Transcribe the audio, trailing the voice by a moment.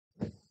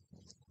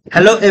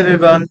Hello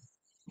everyone,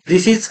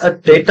 this is a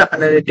data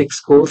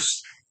analytics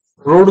course,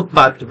 road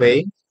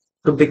pathway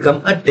to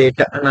become a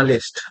data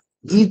analyst.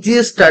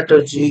 Easiest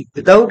strategy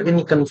without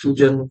any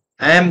confusion.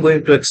 I am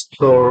going to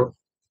explore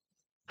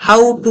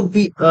how to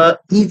be a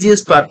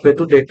easiest pathway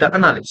to data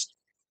analyst.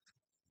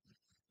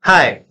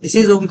 Hi, this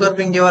is Omkar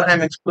Pingyawar. I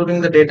am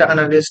exploring the data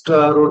analyst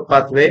road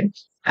pathway.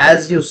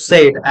 As you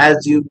said,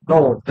 as you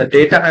know, the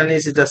data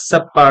analyst is a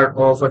sub part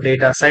of a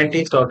data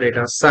scientist or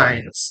data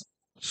science.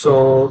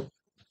 So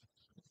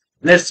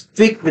let's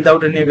quick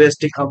without any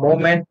wasting a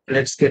moment.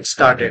 Let's get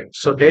started.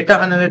 So data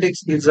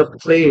analytics is a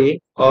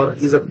play or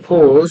is a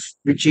course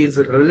which is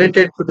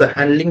related to the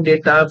handling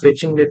data,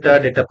 fetching data,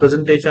 data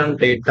presentation,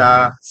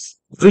 data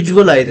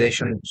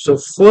visualization. So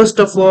first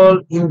of all,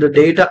 in the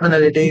data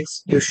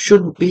analytics, you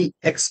should be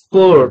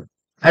expert,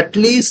 at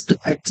least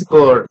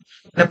expert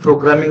in a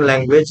programming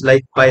language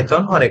like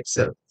Python or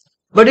Excel.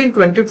 But in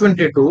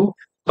 2022,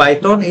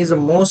 Python is the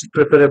most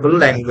preferable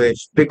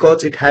language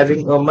because it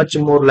having a much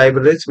more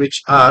libraries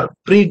which are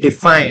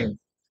predefined.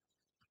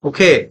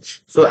 Okay,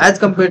 so as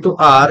compared to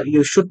R,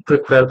 you should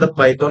prepare the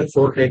Python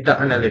for data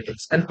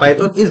analytics, and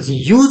Python is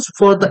used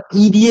for the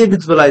EDA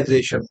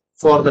visualization,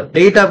 for the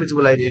data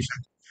visualization.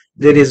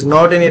 There is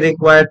not any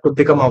required to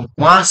become a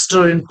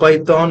master in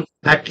Python.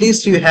 At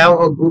least you have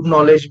a good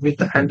knowledge with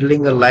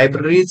handling the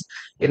libraries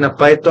in a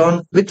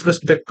Python with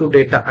respect to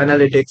data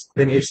analytics,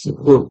 then it's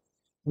good.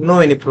 No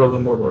any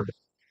problem about it.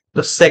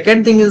 The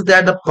second thing is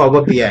that the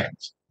Power BI.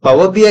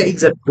 Power BI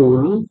is a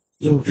tool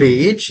in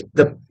which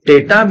the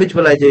data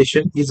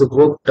visualization is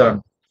work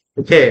done.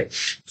 Okay,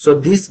 so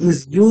this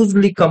is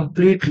usually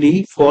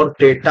completely for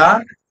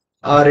data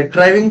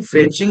retrieving,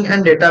 fetching,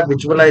 and data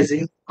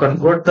visualizing.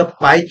 Convert the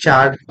pie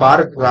chart,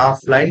 bar graph,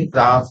 line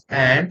graph,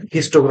 and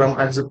histogram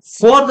as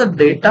for the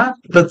data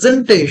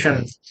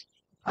presentation.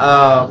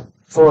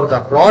 For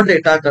the raw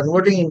data,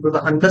 converting into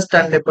the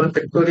understandable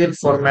pictorial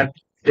format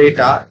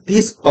data,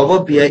 this Power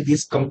BI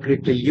is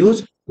completely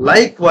used.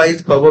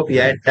 Likewise, Power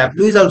BI,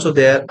 W is also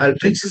there,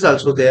 Ultrix is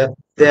also there.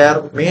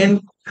 Their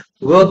main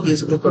work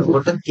is to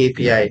convert the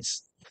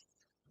KPIs.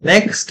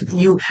 Next,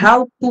 you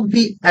have to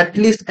be at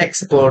least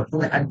expert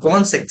in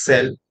advanced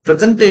Excel,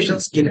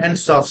 presentation skill, and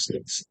soft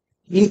skills.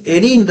 In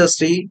any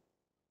industry,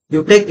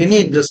 you take any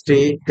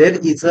industry, there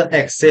is a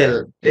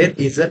Excel, there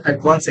is an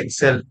advanced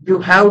Excel. You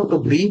have to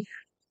be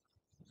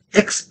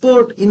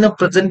expert in a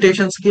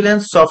presentation skill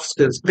and soft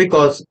skills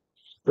because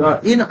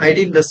in IT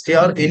industry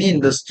or any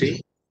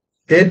industry,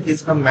 there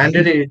is a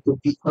mandatory to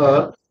be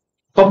a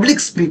public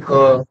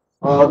speaker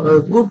or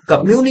a good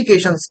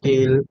communication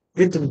skill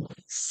with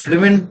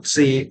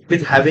fluency,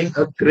 with having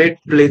a great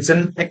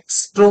pleasant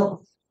extra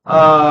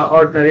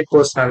ordinary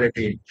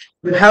personality.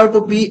 You have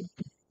to be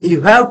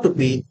you have to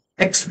be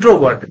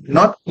extrovert,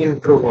 not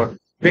introvert.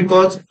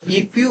 Because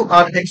if you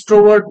are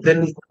extrovert,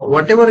 then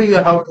whatever you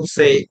have to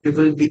say, you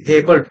will be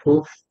able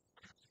to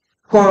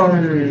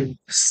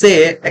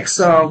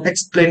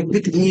explain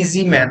with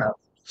easy manner.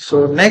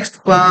 So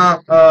next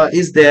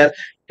is there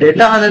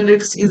data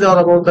analytics is all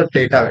about the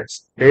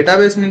database.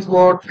 Database means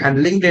what?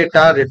 Handling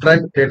data,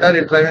 retrieving,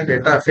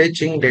 data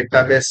fetching,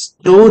 database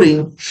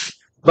storing.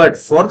 But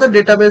for the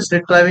database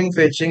retrieving,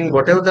 fetching,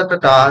 whatever that the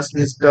task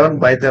is done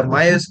by the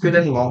MySQL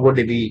and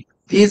MongoDB.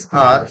 These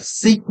are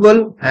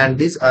SQL and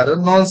these are the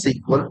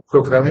non-SQL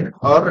programming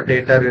or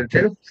data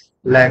related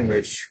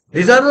language.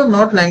 These are the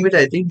not language,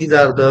 I think these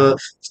are the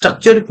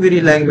structured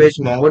query language,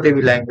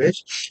 MongoDB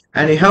language,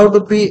 and you have to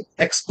be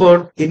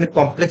expert in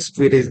complex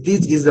queries.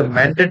 This is the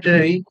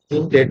mandatory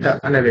in data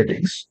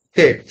analytics.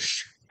 Okay,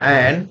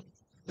 and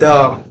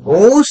the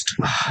most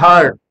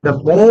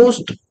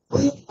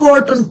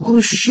important,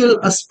 crucial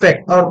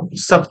aspect or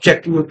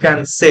subject you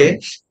can say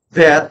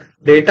where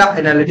data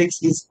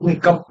analytics is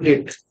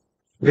incomplete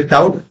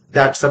without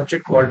that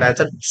subject called as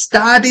a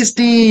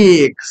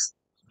statistics.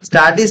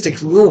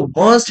 Statistics, you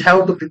must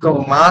have to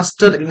become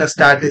master in a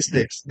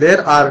statistics.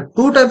 There are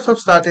two types of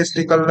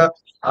statistical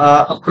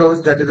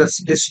approach, that is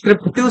a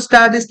descriptive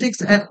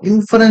statistics and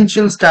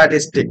inferential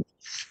statistics.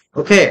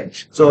 Okay,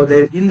 so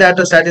there in that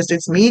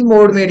statistics, mean,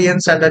 mode,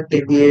 median, standard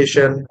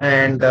deviation,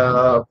 and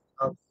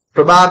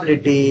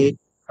probability,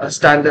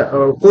 standard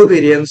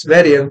covariance,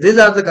 variance. These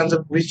are the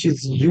concepts which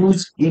is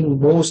used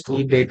in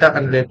mostly data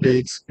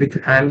analytics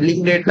with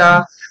handling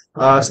data,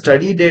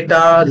 study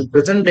data,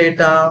 represent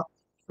data,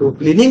 to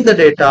cleaning the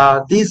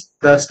data. These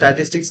the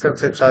statistics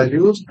concepts are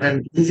used,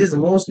 and this is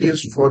most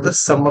used for the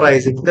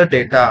summarizing the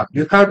data.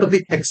 You have to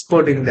be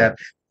expert in that.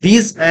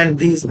 These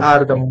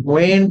are the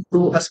main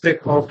two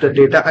aspects of the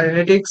data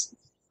analytics.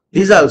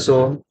 These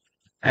also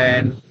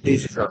and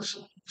this is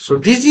also. So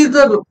this is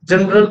the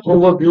general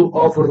overview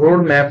of a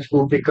roadmap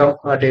to become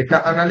a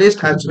data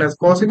analyst as soon as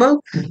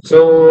possible.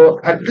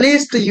 So at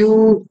least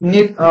you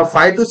need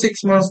 5 to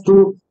 6 months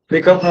to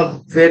become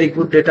a very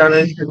good data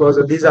analyst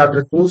because these are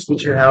the tools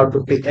which you have to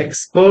be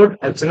expert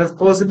as soon as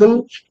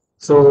possible.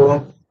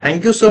 So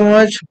thank you so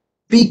much.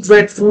 Be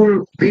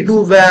grateful, be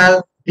do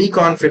well, be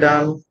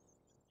confident,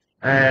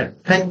 and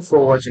thank you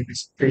for watching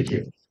this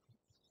video.